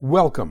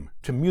Welcome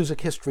to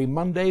Music History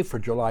Monday for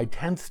July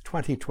 10th,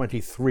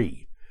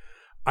 2023.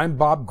 I'm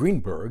Bob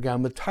Greenberg,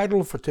 and the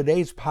title for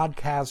today's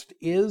podcast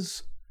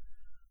is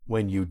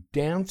When You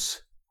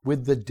Dance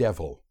with the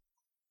Devil.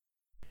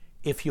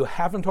 If you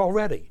haven't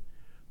already,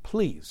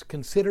 please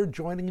consider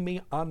joining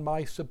me on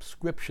my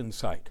subscription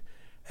site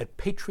at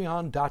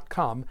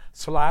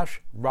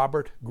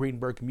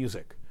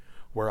patreon.com/RobertGreenbergMusic,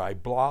 where I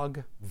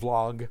blog,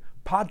 vlog,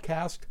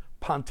 podcast,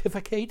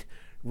 pontificate,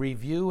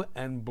 review,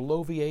 and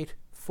bloviate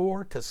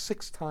 4 to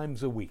 6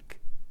 times a week.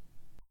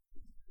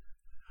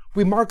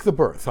 We mark the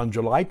birth on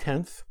July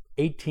 10th,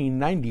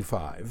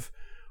 1895,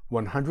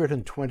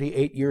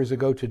 128 years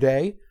ago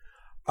today,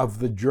 of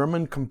the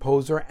German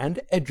composer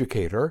and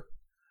educator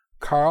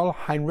Karl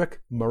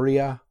Heinrich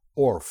Maria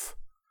Orff.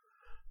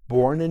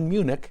 Born in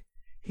Munich,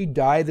 he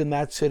died in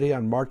that city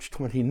on March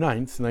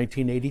 29th,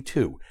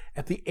 1982,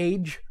 at the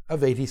age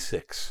of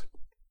 86.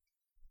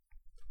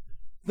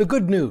 The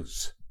good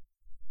news.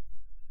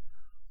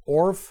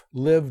 Orff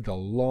lived a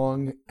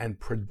long and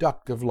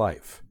productive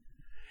life.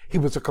 He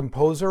was a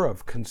composer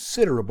of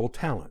considerable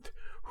talent,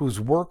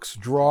 whose works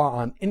draw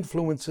on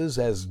influences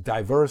as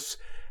diverse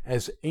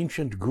as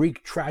ancient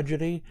Greek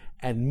tragedy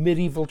and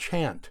medieval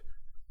chant,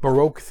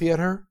 Baroque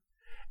theater,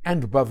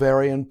 and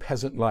Bavarian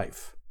peasant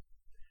life.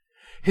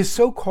 His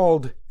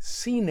so-called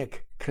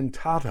scenic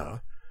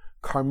cantata,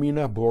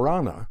 Carmina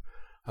Burana,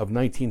 of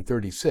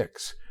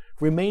 1936,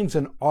 remains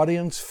an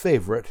audience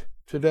favorite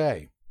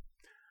today.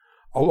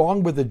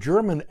 Along with the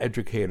German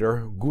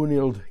educator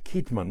Gunhild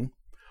Kettmann,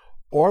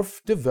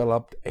 Orff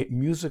developed a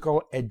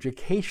musical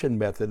education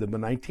method in the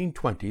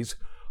 1920s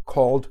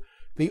called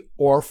the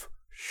Orff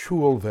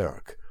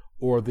Schulwerk,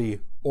 or the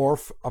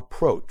Orff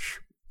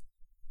approach.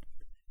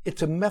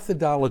 It's a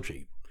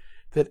methodology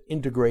that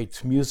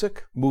integrates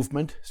music,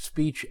 movement,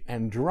 speech,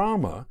 and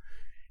drama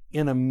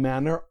in a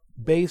manner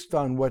based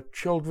on what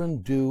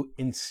children do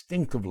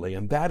instinctively,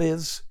 and that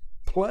is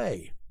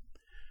play.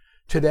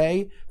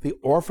 Today, the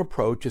Orff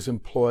approach is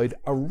employed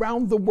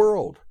around the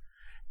world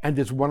and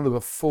is one of the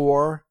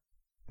 4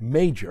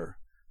 major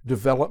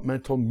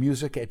developmental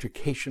music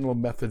educational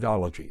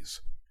methodologies.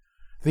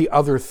 The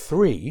other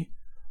 3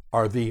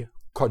 are the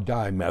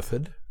Kodály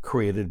method,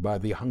 created by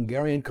the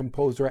Hungarian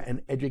composer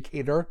and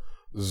educator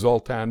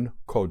Zoltán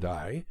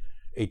Kodály,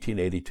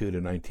 1882 to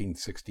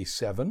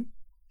 1967,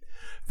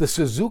 the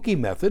Suzuki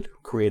method,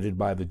 created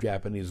by the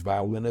Japanese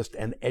violinist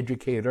and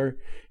educator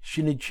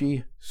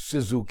Shinichi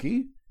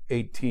Suzuki,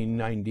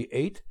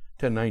 1898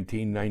 to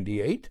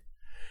 1998,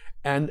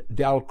 and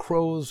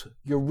Dalcroze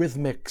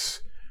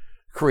Eurythmics,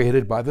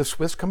 created by the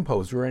Swiss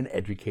composer and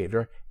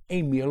educator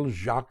Émile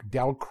Jacques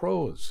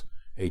Dalcroze,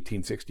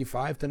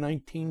 1865 to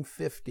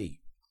 1950.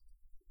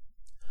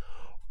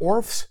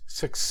 Orff's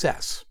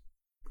success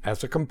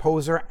as a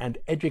composer and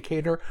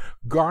educator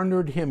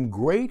garnered him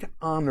great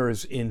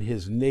honors in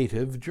his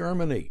native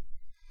Germany.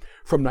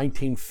 From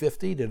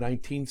 1950 to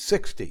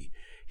 1960,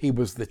 he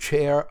was the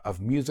chair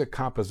of music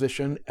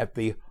composition at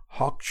the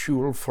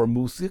Hochschule für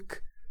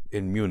Musik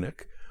in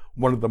Munich,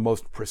 one of the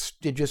most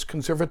prestigious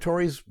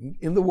conservatories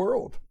in the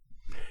world.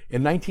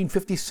 In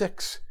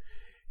 1956,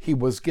 he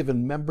was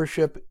given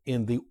membership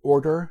in the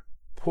Order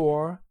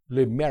pour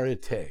le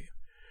Mérite,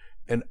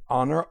 an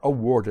honor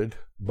awarded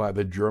by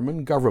the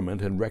German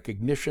government in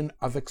recognition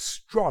of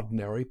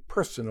extraordinary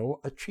personal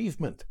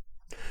achievement.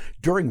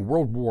 During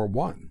World War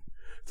I,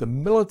 the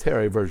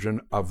military version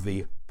of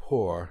the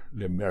pour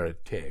le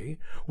Mérite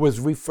was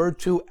referred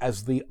to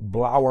as the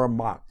Blauer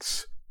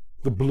Max,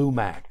 the Blue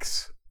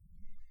Max.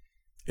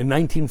 In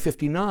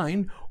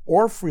 1959,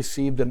 Orff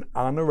received an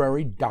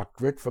honorary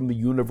doctorate from the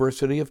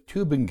University of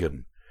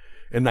Tübingen.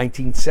 In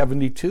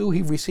 1972,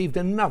 he received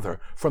another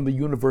from the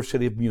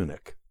University of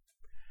Munich.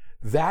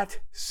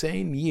 That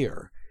same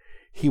year,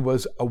 he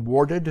was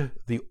awarded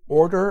the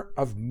Order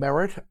of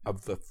Merit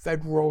of the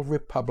Federal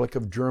Republic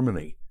of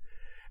Germany,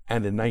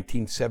 and in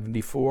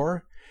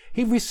 1974,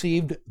 he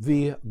received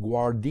the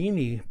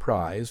Guardini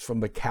Prize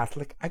from the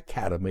Catholic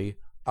Academy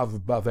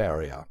of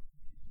Bavaria.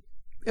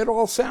 It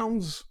all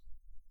sounds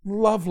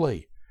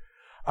lovely.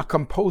 A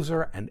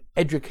composer and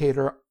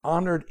educator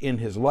honored in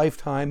his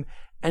lifetime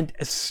and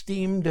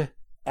esteemed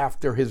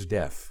after his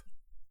death.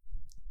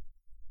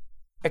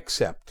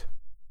 Except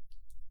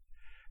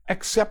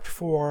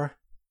for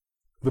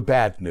the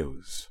bad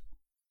news.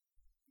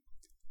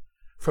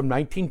 From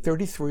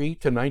 1933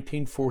 to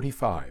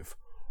 1945,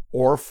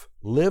 Orff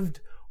lived,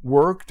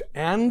 worked,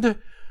 and,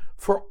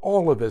 for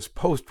all of his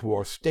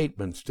post-war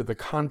statements to the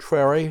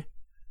contrary,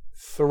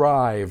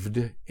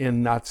 thrived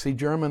in Nazi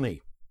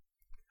Germany.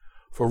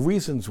 For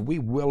reasons we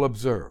will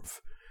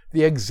observe,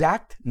 the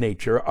exact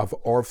nature of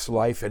Orff's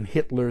life in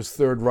Hitler's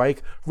Third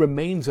Reich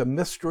remains a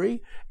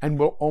mystery and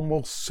will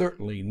almost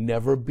certainly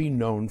never be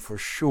known for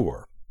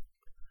sure.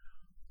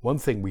 One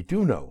thing we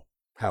do know,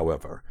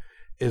 however,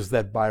 is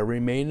that by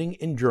remaining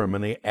in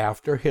Germany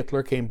after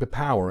Hitler came to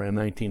power in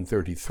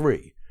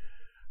 1933,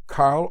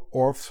 Karl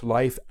Orff's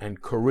life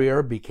and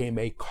career became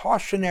a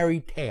cautionary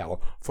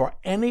tale for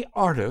any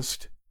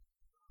artist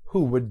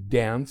who would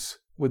dance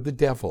with the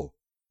devil.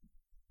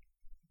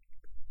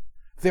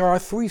 There are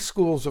three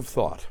schools of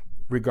thought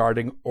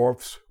regarding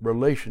Orff's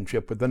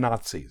relationship with the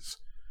Nazis.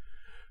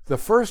 The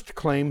first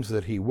claims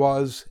that he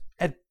was,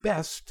 at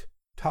best,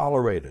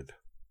 tolerated.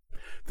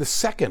 The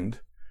second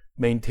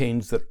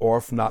maintains that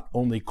Orff not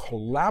only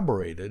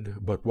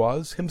collaborated, but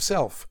was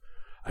himself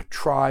a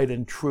tried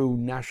and true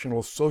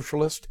National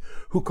Socialist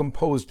who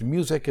composed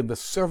music in the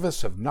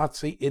service of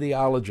Nazi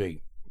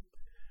ideology.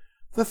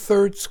 The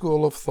third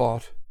school of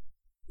thought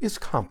is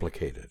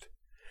complicated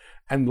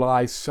and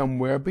lies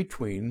somewhere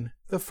between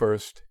the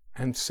first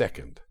and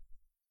second.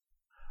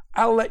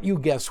 I'll let you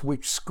guess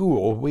which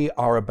school we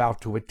are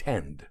about to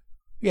attend.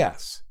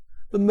 Yes,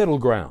 the middle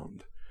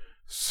ground,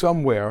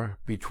 somewhere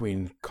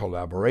between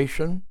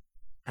collaboration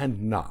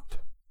and not.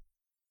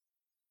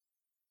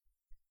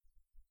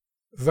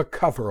 The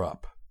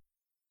cover-up.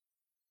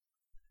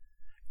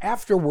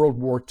 After World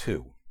War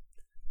II,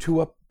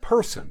 to a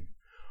person,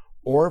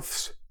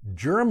 Orff's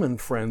German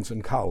friends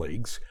and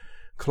colleagues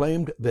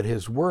claimed that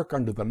his work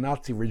under the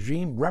Nazi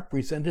regime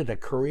represented a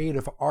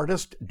creative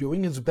artist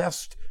doing his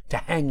best to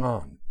hang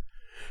on,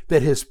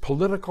 that his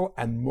political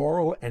and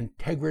moral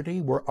integrity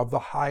were of the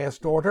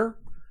highest order,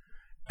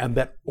 and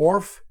that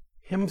Orff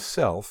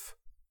himself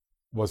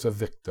was a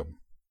victim.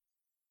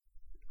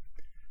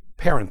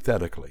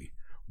 Parenthetically,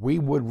 we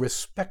would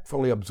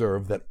respectfully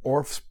observe that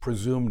Orff's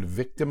presumed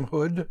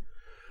victimhood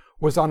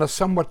was on a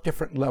somewhat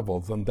different level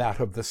than that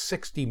of the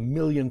 60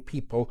 million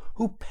people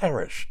who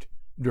perished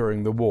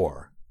during the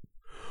war.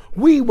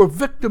 "We were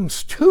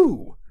victims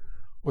too,"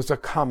 was a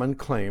common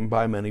claim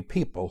by many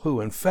people who,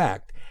 in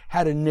fact,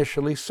 had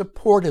initially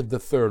supported the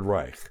Third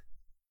Reich.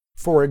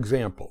 For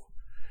example,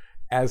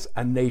 as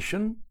a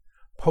nation,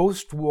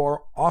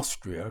 post-war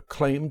Austria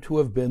claimed to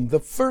have been the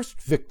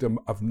first victim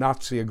of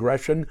Nazi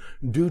aggression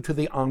due to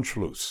the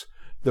Anschluss,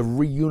 the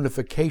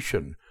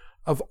reunification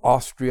of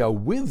Austria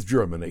with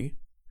Germany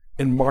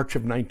in March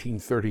of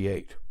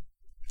 1938.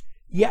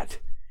 Yet,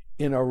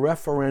 in a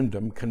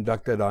referendum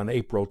conducted on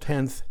April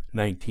 10,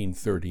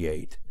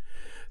 1938,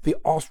 the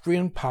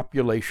Austrian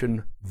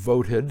population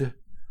voted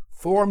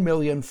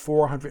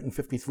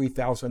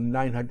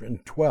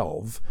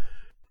 4,453,912,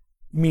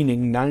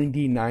 meaning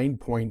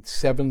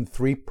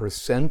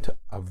 99.73%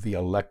 of the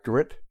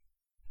electorate,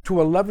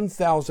 to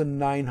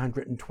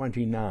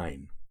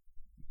 11,929,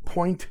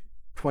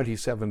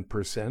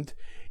 0.27%,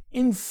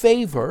 in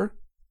favor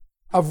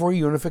of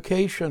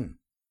reunification.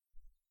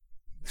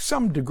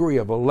 Some degree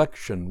of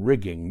election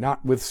rigging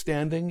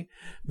notwithstanding,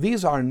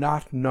 these are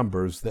not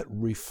numbers that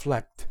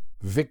reflect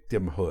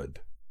victimhood.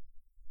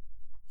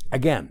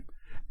 Again,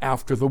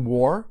 after the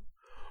war,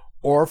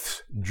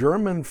 Orff's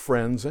German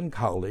friends and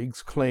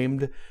colleagues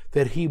claimed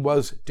that he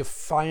was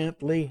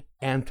defiantly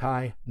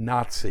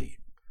anti-Nazi.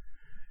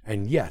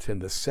 And yet, in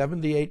the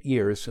 78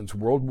 years since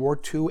World War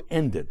II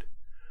ended,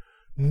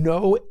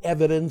 no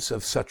evidence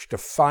of such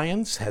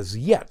defiance has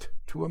yet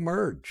to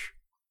emerge.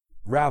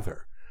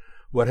 Rather,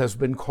 what has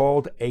been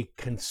called a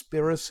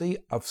conspiracy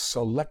of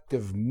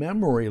selective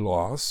memory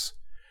loss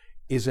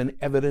is in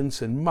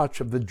evidence in much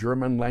of the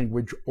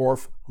German-language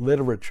Orff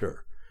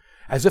literature,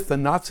 as if the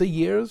Nazi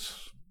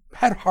years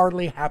had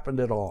hardly happened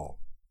at all.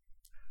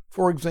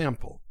 For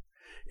example,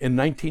 in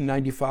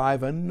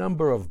 1995, a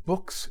number of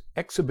books,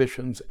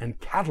 exhibitions, and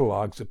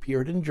catalogs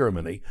appeared in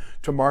Germany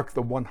to mark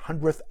the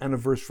 100th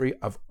anniversary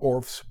of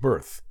Orff's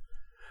birth.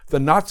 The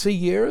Nazi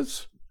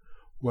years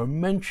were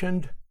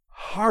mentioned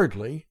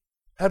hardly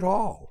at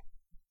all.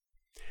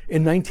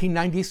 In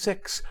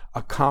 1996,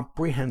 a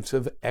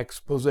comprehensive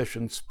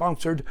exposition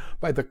sponsored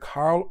by the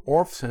Karl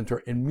Orff Center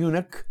in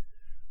Munich,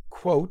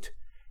 quote,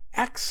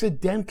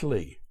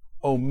 accidentally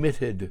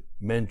omitted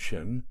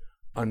mention,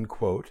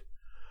 unquote,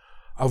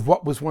 of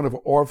what was one of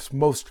Orff's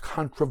most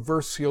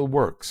controversial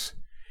works,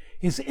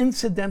 his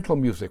incidental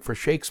music for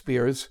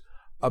Shakespeare's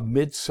A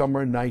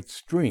Midsummer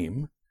Night's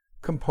Dream,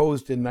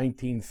 composed in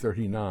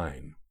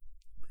 1939.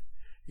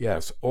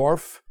 Yes,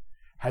 Orff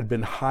had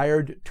been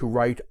hired to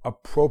write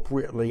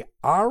appropriately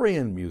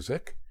Aryan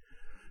music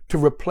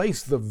to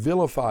replace the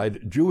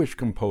vilified Jewish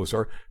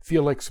composer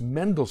Felix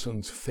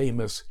Mendelssohn's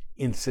famous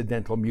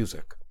incidental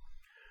music.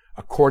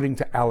 According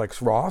to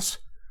Alex Ross,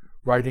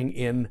 writing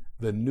in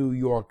the New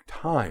York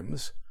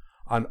Times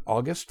on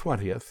August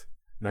 20th,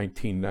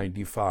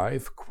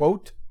 1995,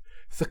 quote,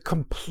 the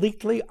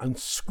completely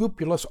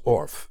unscrupulous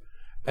Orff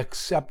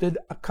accepted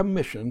a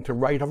commission to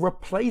write a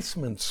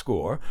replacement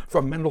score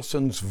for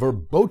Mendelssohn's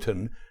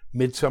verboten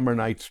Midsummer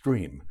Night's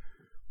Dream,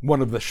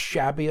 one of the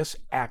shabbiest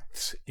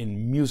acts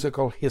in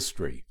musical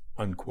history,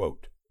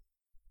 unquote.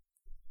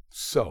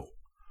 So,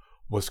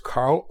 was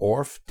Karl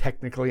Orff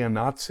technically a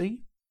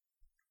Nazi?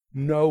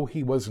 No,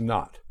 he was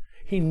not.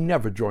 He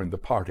never joined the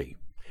party.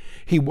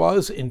 He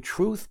was, in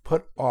truth,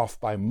 put off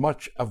by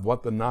much of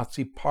what the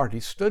Nazi Party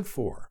stood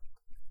for.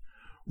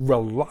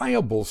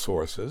 Reliable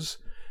sources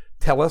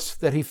tell us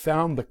that he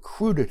found the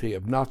crudity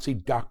of Nazi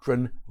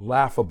doctrine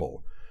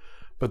laughable,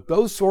 but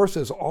those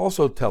sources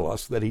also tell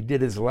us that he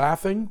did his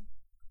laughing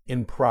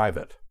in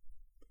private.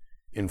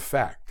 In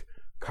fact,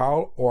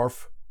 Karl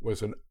Orff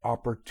was an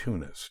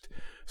opportunist,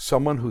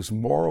 someone whose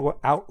moral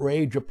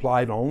outrage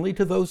applied only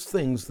to those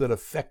things that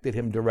affected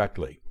him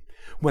directly.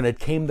 When it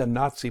came to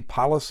Nazi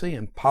policy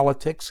and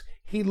politics,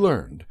 he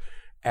learned,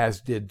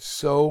 as did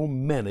so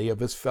many of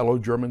his fellow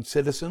German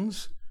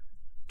citizens,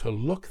 to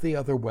look the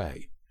other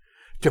way,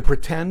 to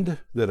pretend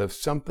that if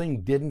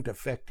something didn't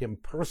affect him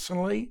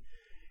personally,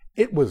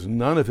 it was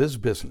none of his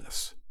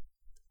business.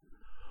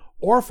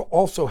 Orff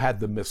also had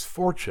the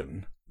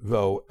misfortune,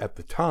 though at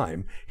the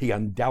time he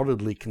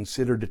undoubtedly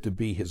considered it to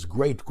be his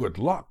great good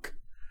luck,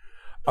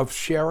 of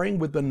sharing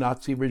with the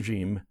Nazi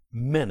regime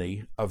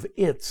many of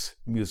its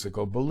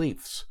musical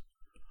beliefs.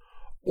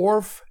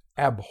 Orff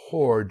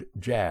abhorred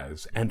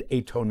jazz and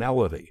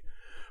atonality,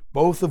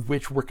 both of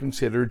which were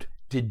considered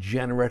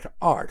degenerate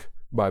art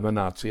by the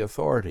Nazi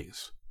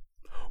authorities.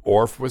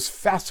 Orff was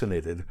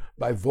fascinated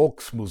by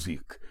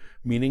Volksmusik,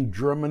 meaning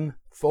German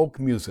folk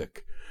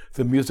music,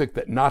 the music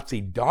that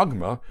Nazi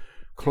dogma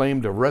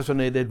claimed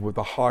resonated with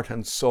the heart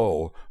and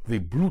soul, the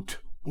Blut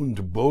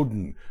und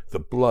Boden, the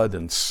blood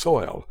and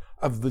soil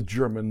of the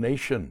German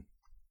nation.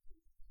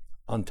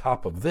 On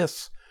top of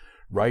this,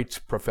 writes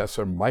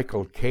Professor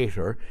Michael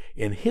Kater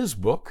in his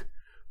book,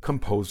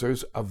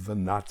 Composers of the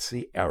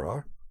Nazi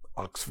Era,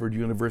 Oxford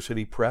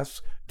University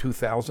Press,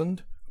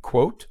 2000,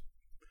 quote,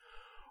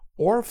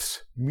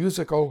 Orff's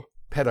musical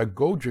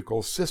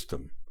pedagogical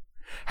system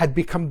had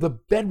become the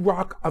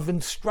bedrock of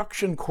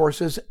instruction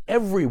courses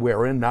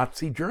everywhere in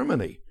Nazi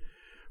Germany,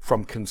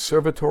 from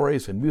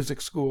conservatories and music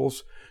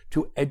schools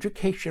to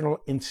educational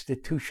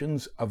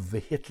institutions of the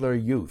Hitler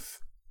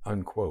Youth,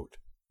 unquote.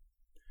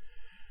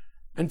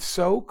 And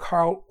so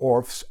Karl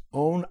Orff's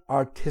own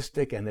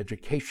artistic and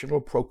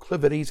educational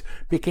proclivities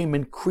became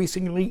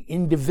increasingly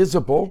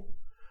indivisible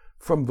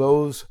from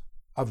those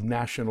of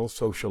National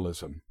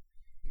Socialism.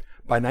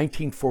 By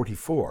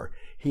 1944,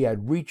 he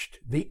had reached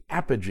the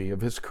apogee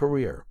of his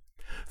career.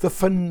 The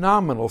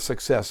phenomenal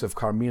success of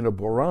Carmina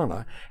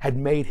Burana had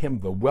made him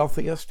the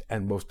wealthiest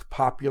and most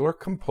popular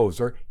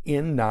composer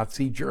in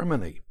Nazi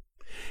Germany.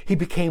 He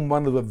became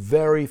one of the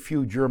very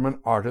few German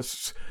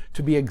artists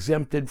to be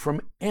exempted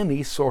from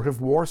any sort of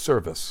war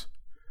service.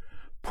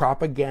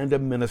 Propaganda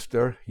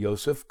Minister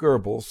Joseph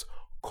Goebbels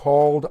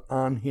called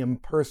on him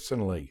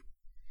personally.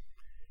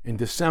 In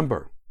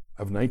December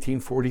of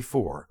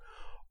 1944,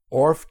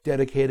 Orff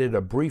dedicated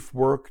a brief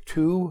work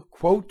to,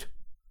 quote,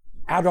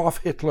 Adolf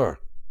Hitler,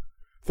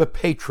 the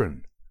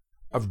patron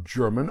of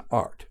German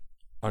art,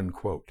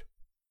 unquote.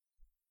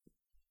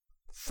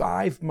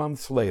 5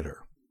 months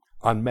later,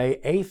 on May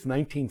 8,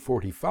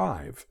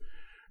 1945,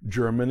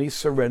 Germany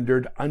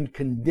surrendered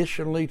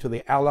unconditionally to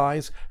the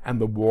Allies and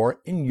the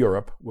war in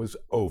Europe was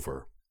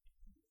over.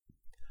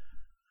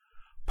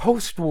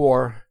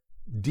 Post-war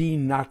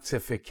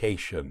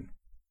denazification.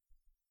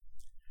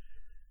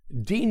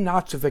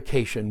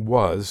 Denazification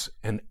was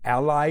an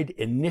Allied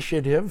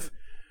initiative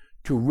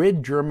to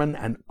rid German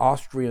and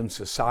Austrian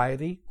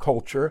society,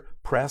 culture,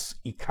 press,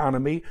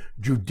 economy,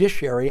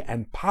 judiciary,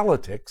 and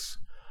politics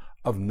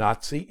of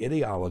Nazi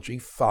ideology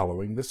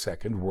following the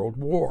Second World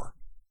War.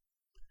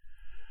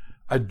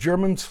 A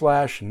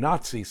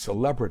German/Nazi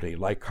celebrity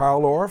like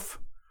Karl Orff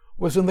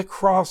was in the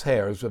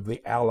crosshairs of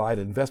the Allied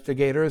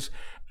investigators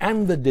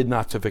and the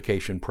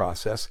denazification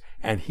process,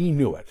 and he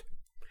knew it.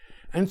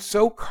 And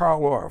so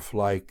Karl Orff,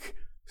 like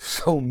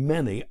so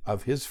many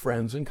of his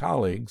friends and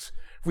colleagues,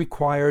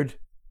 required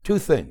two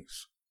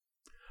things: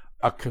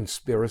 a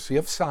conspiracy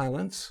of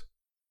silence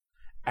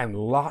and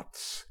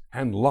lots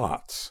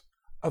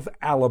of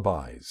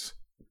alibis,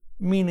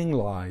 meaning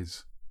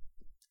lies.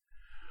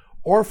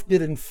 Orff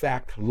did in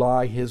fact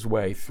lie his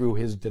way through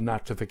his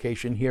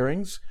denazification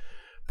hearings,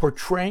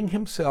 portraying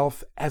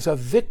himself as a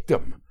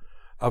victim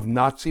of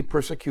Nazi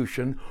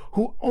persecution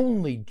who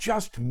only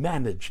just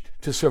managed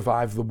to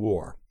survive the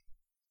war.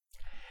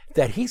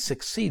 That he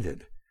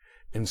succeeded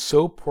in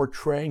so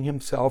portraying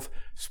himself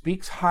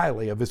speaks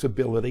highly of his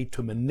ability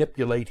to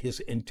manipulate his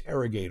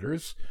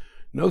interrogators,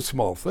 no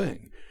small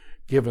thing,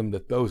 given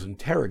that those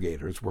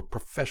interrogators were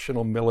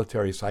professional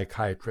military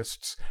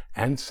psychiatrists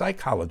and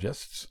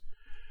psychologists,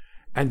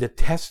 and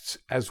attests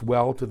as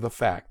well to the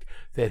fact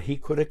that he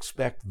could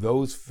expect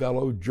those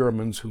fellow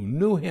Germans who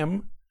knew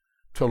him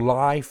to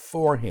lie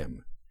for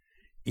him,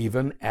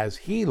 even as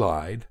he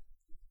lied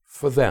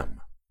for them.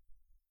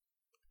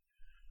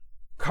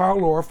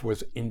 Karl Orff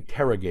was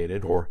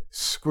interrogated, or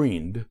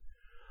screened,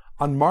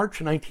 on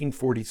March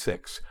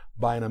 1946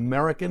 by an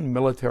American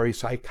military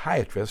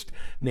psychiatrist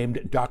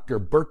named Dr.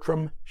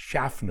 Bertram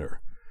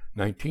Schaffner,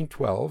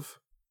 1912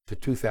 to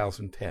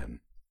 2010.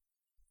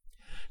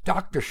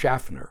 Dr.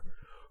 Schaffner,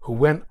 who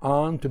went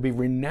on to be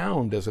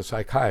renowned as a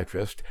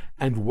psychiatrist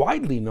and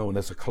widely known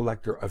as a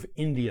collector of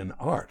Indian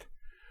art,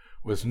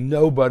 was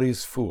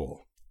nobody's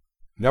fool.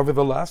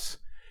 Nevertheless,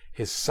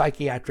 his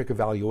psychiatric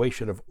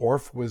evaluation of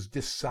Orff was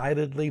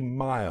decidedly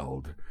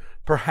mild,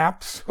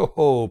 perhaps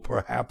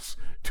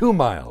too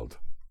mild.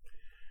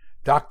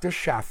 Dr.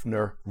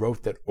 Schaffner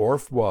wrote that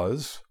Orff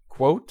was,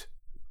 quote,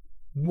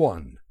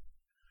 1.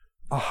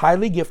 A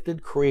highly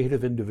gifted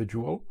creative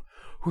individual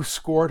who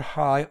scored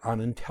high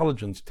on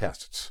intelligence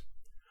tests.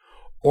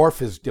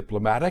 Orff is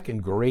diplomatic,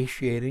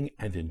 ingratiating,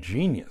 and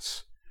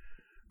ingenious,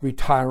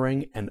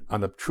 retiring and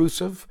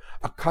unobtrusive,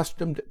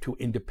 accustomed to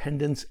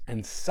independence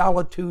and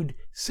solitude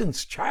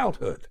since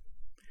childhood.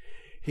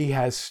 He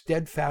has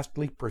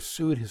steadfastly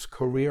pursued his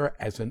career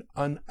as an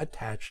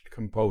unattached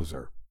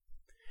composer.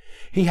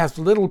 He has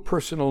little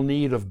personal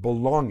need of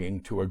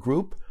belonging to a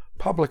group,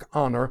 public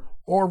honor,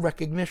 or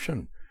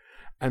recognition,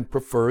 and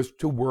prefers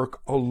to work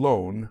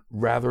alone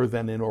rather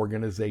than in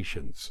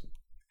organizations.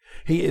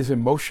 He is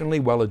emotionally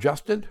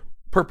well-adjusted,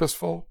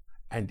 purposeful,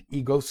 and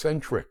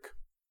egocentric.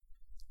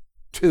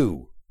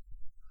 2.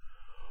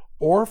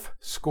 Orff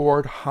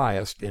scored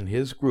highest in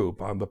his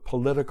group on the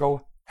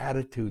political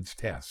attitudes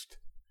test.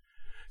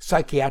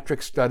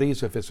 Psychiatric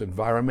studies of his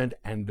environment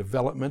and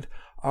development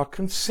are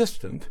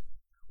consistent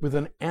with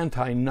an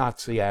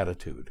anti-Nazi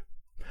attitude.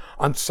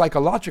 On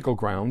psychological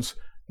grounds,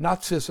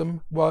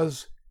 Nazism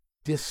was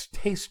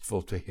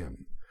distasteful to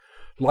him.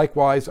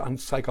 Likewise, on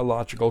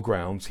psychological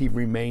grounds, he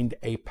remained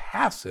a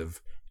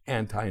passive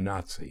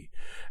anti-Nazi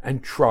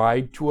and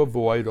tried to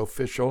avoid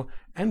official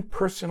and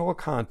personal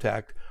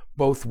contact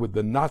both with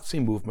the Nazi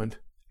movement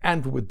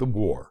and with the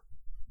war."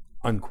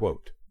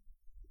 Unquote.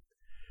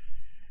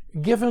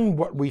 Given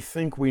what we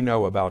think we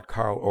know about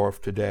Carl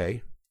Orff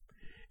today,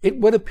 it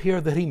would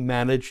appear that he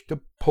managed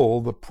to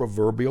pull the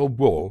proverbial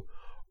wool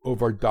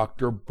over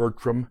Dr.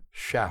 Bertram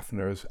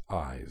Schaffner's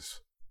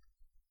eyes.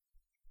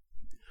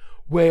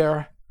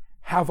 Where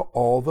have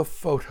all the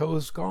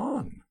photos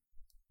gone?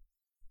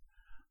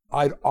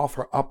 I'd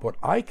offer up what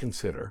I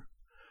consider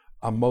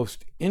a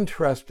most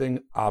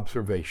interesting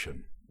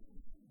observation.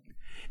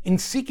 In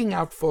seeking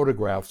out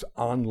photographs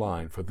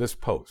online for this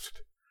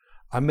post,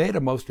 I made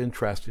a most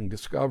interesting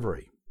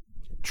discovery.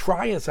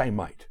 Try as I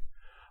might,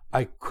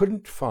 I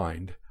couldn't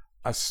find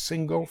a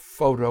single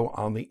photo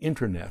on the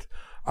internet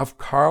of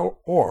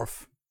Carl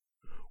Orff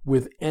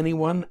with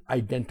anyone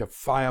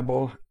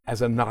identifiable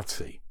as a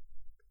Nazi.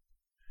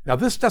 Now,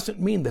 this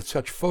doesn't mean that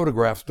such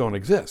photographs don't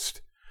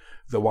exist,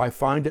 though I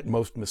find it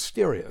most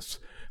mysterious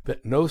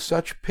that no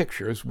such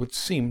pictures would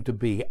seem to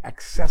be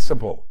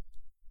accessible.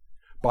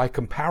 By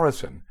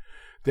comparison,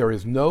 there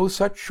is no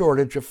such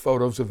shortage of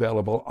photos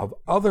available of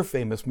other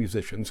famous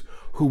musicians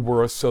who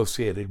were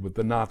associated with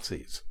the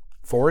Nazis.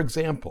 For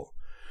example,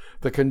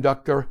 the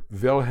conductor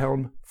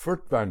Wilhelm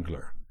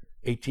Furtwängler,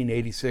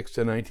 1886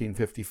 to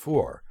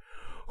 1954,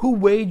 who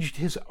waged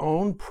his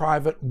own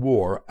private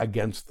war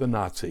against the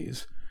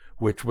Nazis,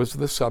 which was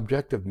the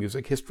subject of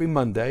Music History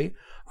Monday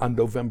on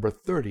November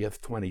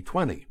 30th,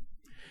 2020,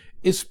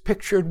 is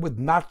pictured with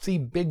Nazi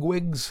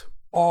bigwigs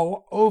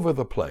all over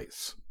the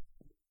place.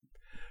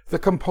 The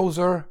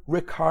composer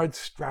Richard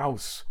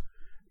Strauss,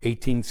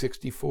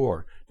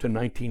 1864 to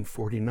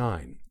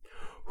 1949,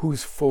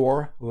 whose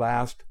 4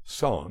 last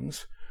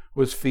songs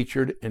was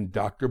featured in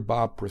Dr.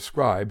 Bob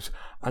Prescribes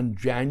on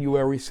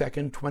January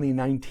 2nd,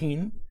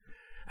 2019,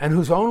 and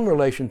whose own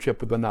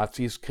relationship with the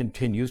Nazis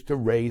continues to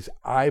raise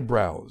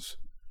eyebrows,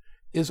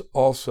 is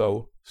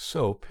also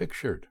so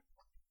pictured.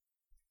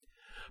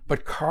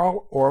 But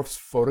Carl Orff's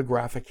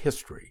photographic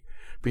history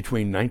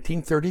between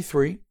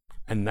 1933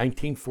 and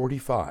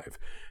 1945,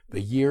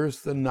 the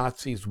years the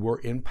Nazis were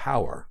in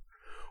power,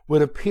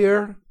 would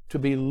appear to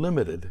be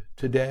limited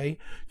today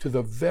to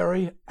the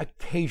very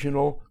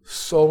occasional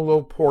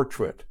solo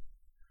portrait,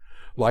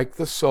 like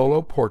the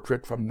solo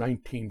portrait from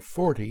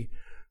 1940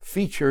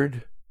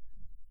 featured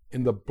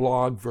in the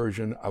blog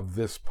version of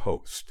this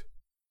post.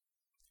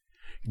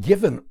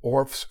 Given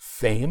Orff's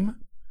fame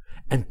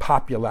and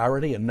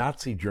popularity in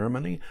Nazi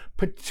Germany,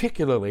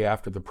 particularly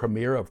after the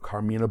premiere of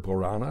Carmina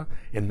Burana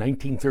in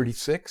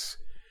 1936,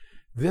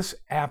 this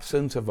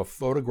absence of a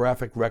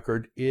photographic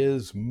record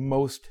is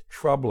most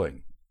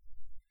troubling.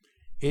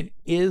 It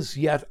is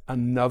yet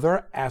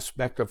another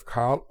aspect of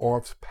Carl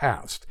Orff's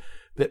past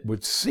that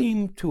would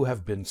seem to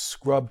have been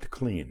scrubbed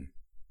clean.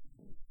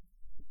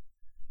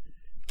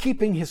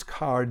 Keeping his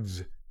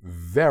cards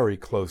very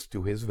close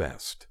to his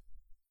vest,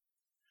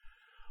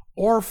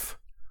 Orff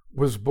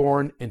was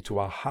born into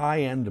a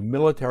high-end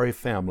military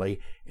family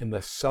in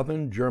the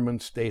southern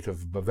German state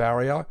of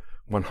Bavaria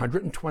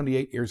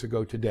 128 years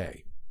ago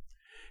today.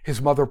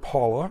 His mother,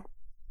 Paula,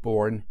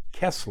 born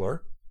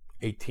Kessler,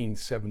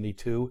 1872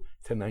 to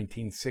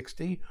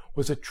 1960,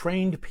 was a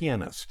trained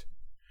pianist.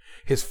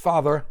 His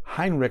father,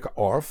 Heinrich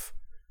Orff,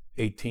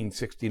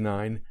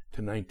 1869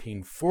 to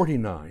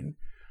 1949,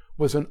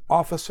 was an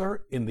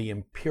officer in the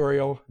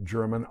Imperial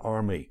German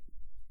Army.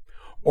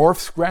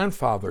 Orff's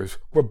grandfathers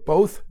were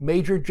both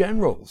major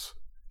generals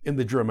in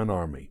the German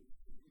Army.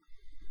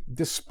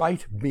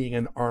 Despite being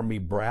an Army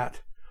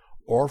brat,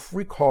 Orff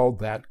recalled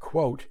that,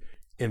 quote,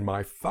 "In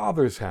my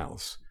father's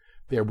house,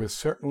 there was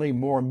certainly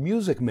more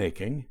music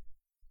making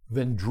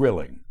than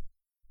drilling,"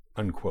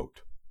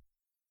 unquote.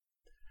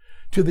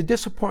 To the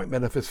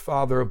disappointment of his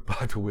father,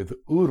 but with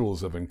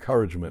oodles of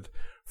encouragement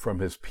from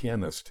his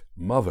pianist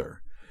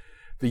mother,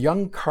 the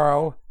young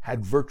Carl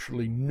had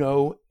virtually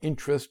no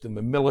interest in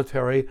the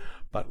military,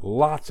 but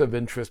lots of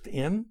interest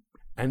in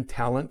and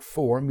talent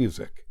for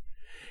music.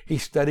 He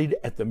studied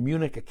at the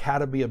Munich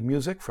Academy of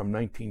Music from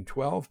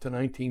 1912 to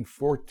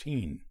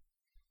 1914.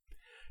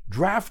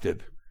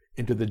 Drafted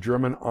into the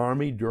German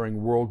army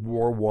during World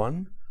War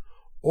I,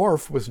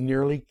 Orff was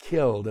nearly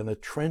killed in a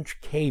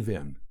trench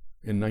cave-in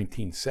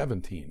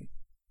 1917.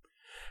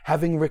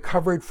 Having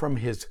recovered from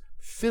his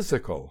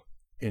physical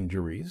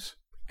injuries,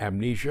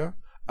 amnesia,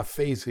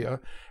 aphasia,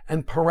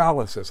 and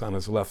paralysis on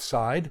his left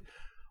side,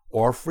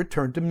 Orff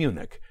returned to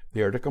Munich,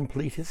 there to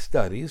complete his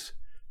studies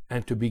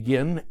and to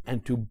begin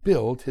and to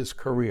build his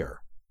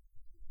career.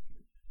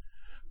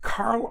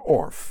 Carl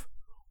Orff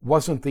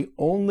wasn't the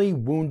only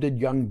wounded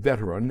young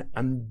veteran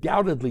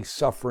undoubtedly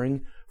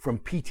suffering from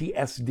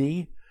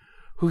PTSD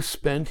who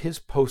spent his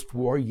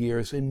post-war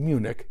years in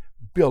Munich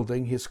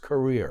building his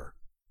career.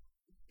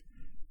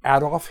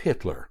 Adolf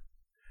Hitler,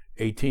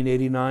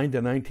 1889 to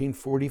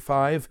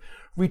 1945,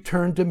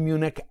 returned to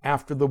Munich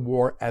after the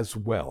war as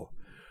well,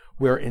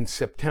 where in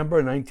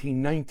September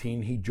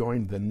 1919 he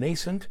joined the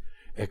nascent,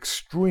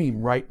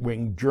 extreme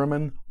right-wing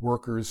German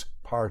Workers'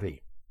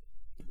 Party.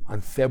 On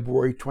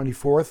February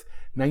 24,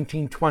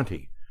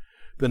 1920,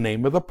 the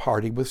name of the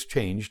party was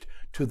changed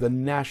to the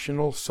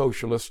National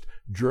Socialist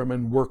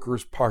German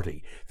Workers'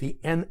 Party, the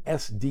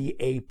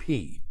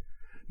NSDAP,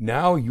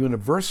 now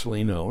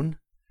universally known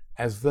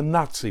as the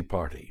Nazi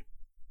Party.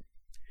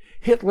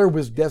 Hitler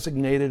was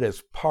designated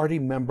as party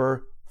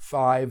member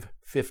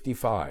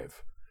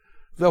 555,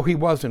 though he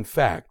was in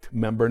fact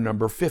member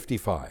number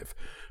 55.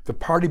 The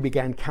party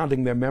began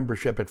counting their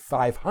membership at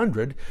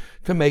 500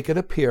 to make it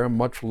appear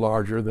much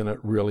larger than it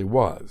really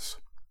was.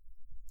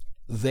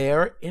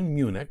 There in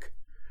Munich,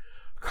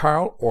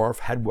 Carl Orff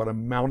had what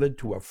amounted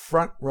to a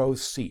front-row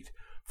seat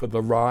for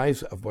the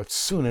rise of what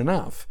soon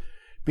enough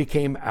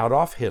became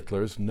Adolf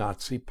Hitler's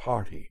Nazi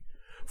Party,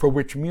 for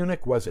which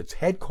Munich was its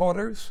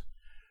headquarters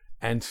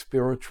and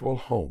spiritual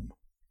home.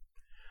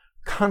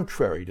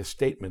 Contrary to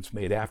statements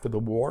made after the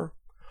war,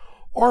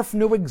 Orff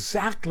knew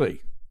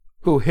exactly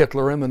who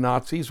Hitler and the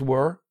Nazis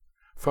were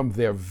from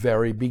their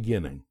very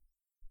beginning.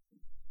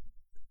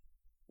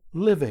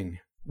 Living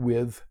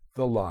with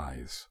the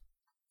lies.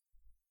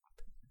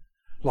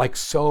 Like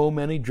so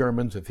many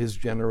Germans of his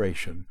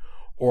generation,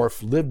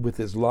 Orff lived with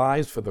his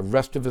lies for the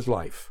rest of his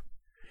life.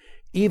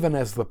 Even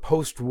as the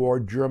post-war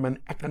German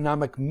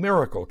economic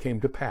miracle came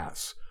to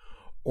pass,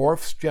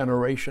 Orff's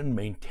generation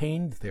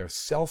maintained their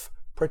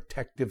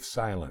self-protective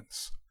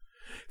silence.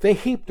 They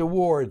heaped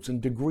awards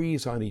and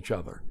degrees on each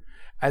other,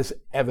 as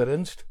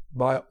evidenced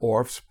by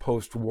Orff's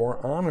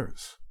post-war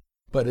honors.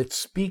 But it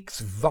speaks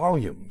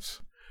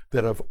volumes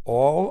that of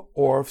all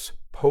Orff's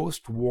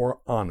post-war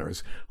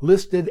honors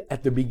listed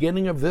at the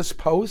beginning of this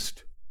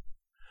post,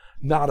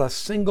 not a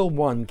single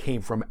one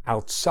came from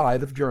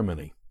outside of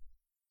Germany.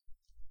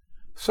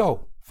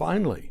 So,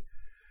 finally,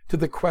 to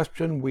the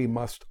question we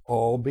must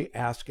all be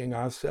asking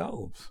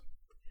ourselves.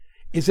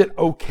 Is it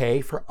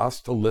okay for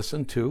us to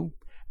listen to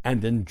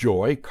and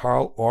enjoy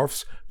Carl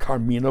Orff's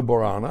Carmina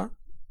Burana?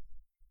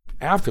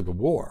 After the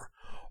war,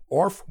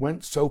 Orff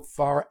went so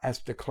far as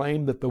to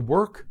claim that the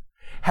work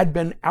had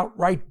been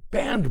outright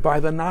banned by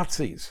the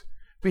Nazis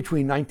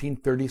between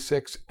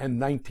 1936 and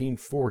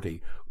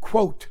 1940,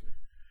 quote,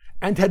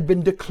 and had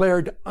been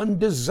declared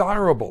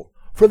undesirable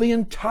for the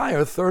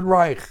entire Third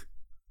Reich,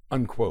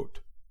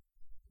 unquote.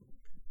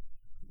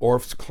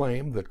 Orff's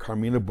claim that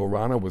Carmina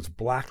Burana was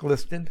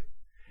blacklisted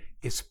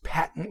is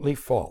patently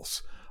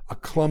false, a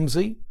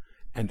clumsy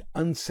and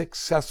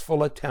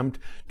unsuccessful attempt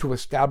to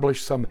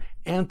establish some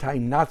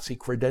anti-Nazi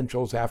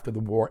credentials after the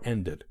war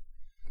ended.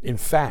 In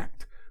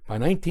fact, by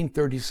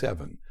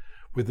 1937,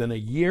 within a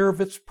year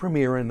of its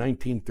premiere in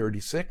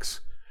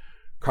 1936,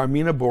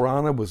 Carmina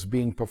Burana was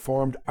being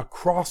performed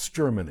across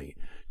Germany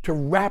to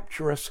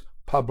rapturous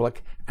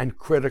public and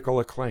critical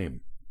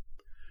acclaim.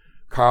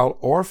 Carl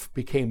Orff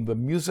became the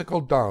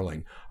musical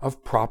darling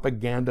of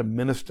propaganda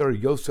minister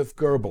Joseph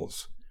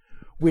Goebbels,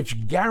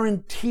 which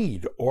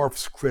guaranteed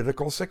Orff's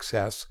critical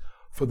success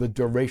for the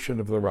duration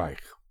of the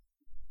Reich.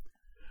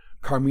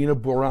 Carmina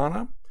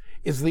Burana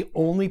is the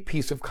only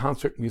piece of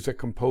concert music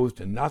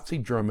composed in Nazi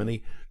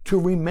Germany to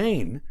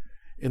remain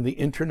in the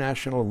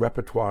international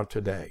repertoire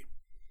today.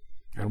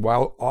 And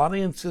while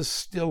audiences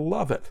still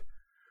love it,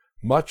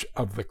 much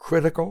of the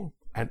critical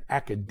and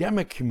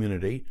academic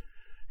community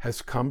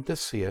has come to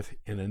see it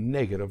in a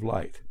negative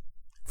light.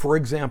 For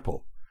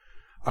example,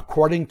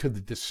 according to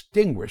the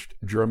distinguished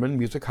German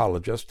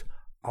musicologist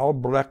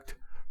Albrecht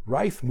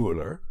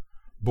Reifmüller,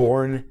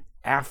 born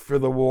after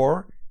the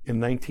war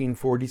in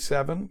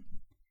 1947,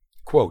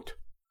 quote,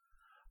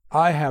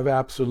 I have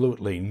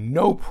absolutely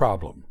no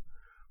problem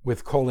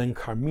with calling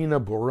Carmina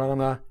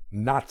Burana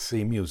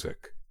Nazi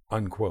music,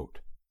 unquote.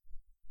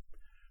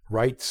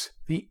 Writes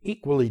the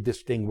equally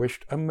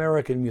distinguished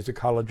American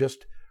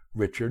musicologist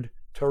Richard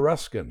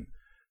Taruskin,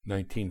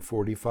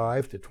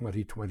 1945 to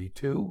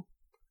 2022,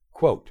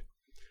 quote,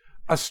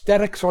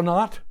 aesthetics or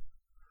not,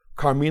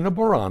 Carmina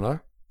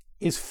Burana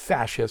is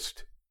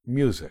fascist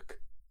music,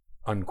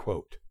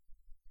 unquote.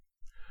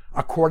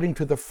 According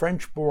to the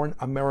French-born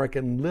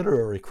American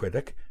literary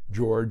critic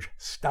George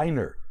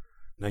Steiner,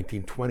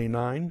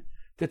 1929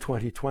 to to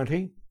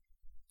 2020.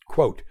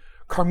 Quote,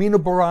 Carmina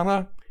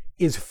Burana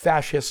is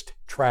fascist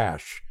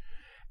trash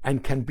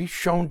and can be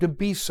shown to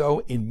be so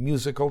in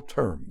musical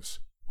terms,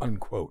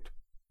 unquote.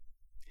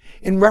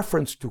 In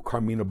reference to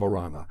Carmina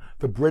Burana,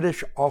 the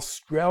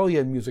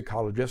British-Australian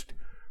musicologist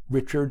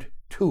Richard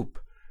Toup,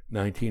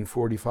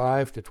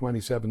 1945 to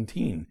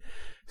 2017,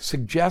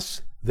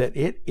 suggests that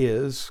it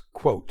is,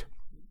 quote,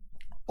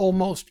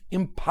 almost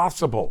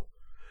impossible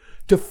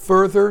to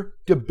further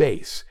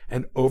debase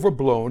an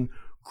overblown,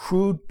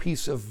 crude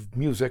piece of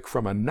music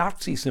from a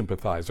Nazi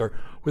sympathizer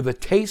with a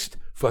taste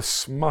for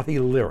smutty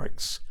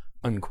lyrics,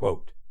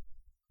 unquote.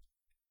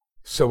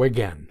 So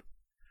again,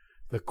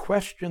 the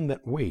question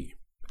that we,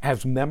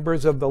 as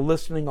members of the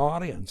listening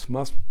audience,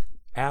 must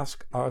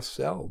ask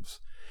ourselves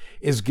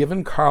is,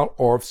 given Carl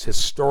Orff's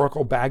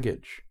historical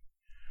baggage,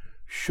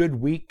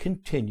 should we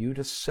continue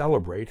to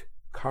celebrate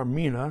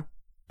Carmina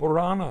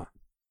Burana?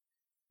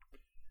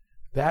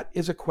 That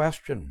is a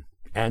question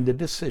and a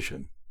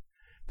decision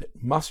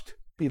that must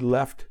be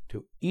left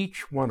to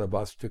each one of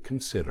us to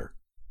consider.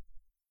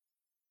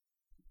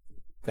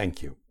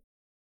 Thank you.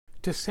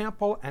 To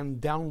sample and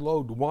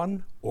download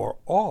one or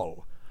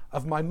all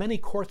of my many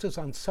courses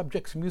on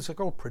subjects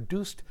musical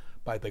produced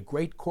by the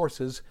Great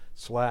Courses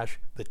 /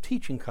 The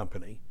Teaching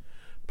Company,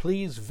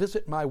 please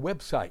visit my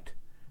website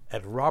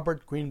at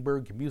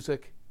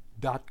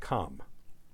robertgreenbergmusic.com.